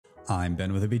I'm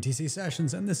Ben with the BTC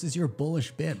Sessions, and this is your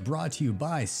bullish bit brought to you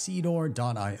by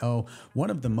Seedor.io, one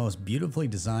of the most beautifully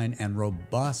designed and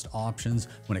robust options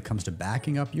when it comes to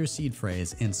backing up your seed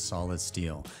phrase in solid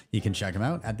steel. You can check them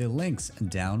out at the links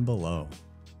down below.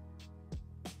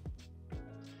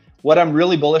 What I'm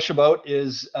really bullish about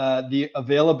is the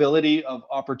availability of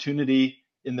opportunity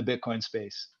in the Bitcoin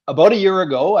space. About a year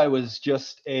ago, I was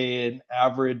just an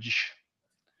average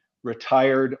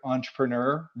retired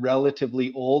entrepreneur,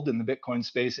 relatively old in the Bitcoin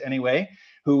space anyway,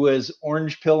 who was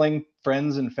orange pilling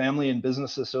friends and family and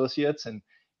business associates and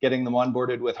getting them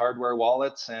onboarded with hardware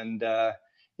wallets and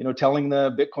telling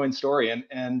the Bitcoin story.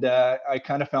 And I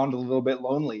kind of found it a little bit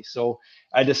lonely. So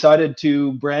I decided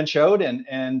to branch out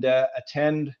and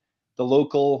attend the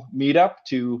local meetup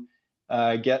to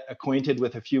get acquainted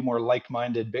with a few more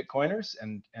like-minded Bitcoiners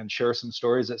and share some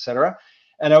stories, etc.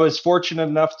 And I was fortunate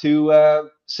enough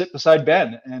to sit beside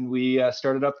Ben, and we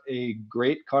started up a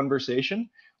great conversation,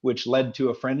 which led to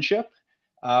a friendship,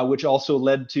 which also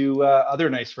led to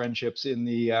other nice friendships in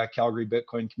the Calgary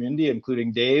Bitcoin community,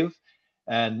 including Dave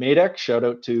and Madex. Shout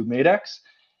out to Madex.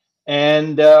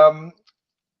 And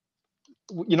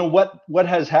what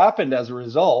has happened as a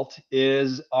result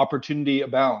is opportunity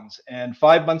abounds. And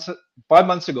 5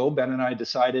 months ago, Ben and I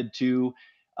decided to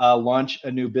launch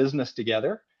a new business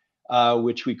together,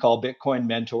 which we call Bitcoin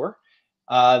Mentor.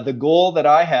 The goal that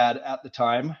I had at the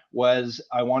time was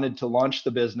I wanted to launch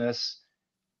the business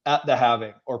at the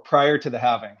halving or prior to the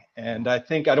halving. And I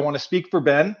think, I don't want to speak for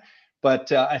Ben,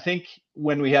 but I think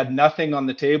when we had nothing on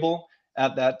the table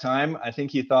at that time, I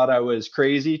think he thought I was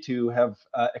crazy to have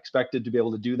expected to be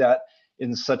able to do that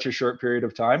in such a short period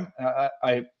of time.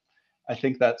 I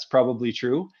think that's probably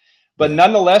true. But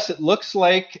nonetheless, it looks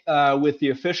like with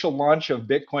the official launch of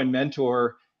Bitcoin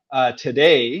Mentor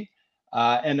today,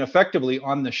 and effectively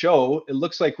on the show, it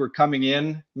looks like we're coming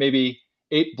in maybe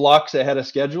 8 blocks ahead of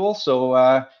schedule.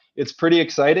 So it's pretty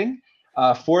exciting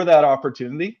for that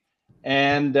opportunity.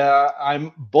 And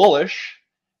I'm bullish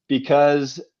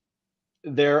because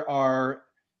there are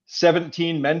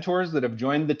 17 mentors that have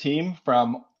joined the team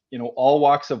from all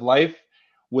walks of life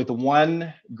with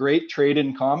one great trait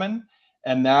in common,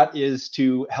 and that is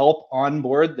to help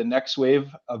onboard the next wave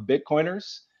of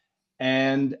Bitcoiners.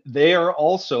 And they are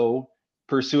also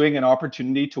pursuing an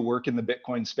opportunity to work in the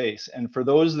Bitcoin space. And for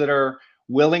those that are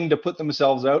willing to put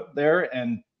themselves out there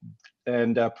and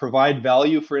provide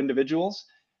value for individuals,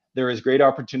 there is great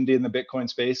opportunity in the Bitcoin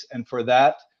space. And for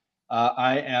that,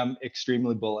 I am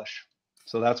extremely bullish.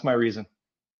 So that's my reason.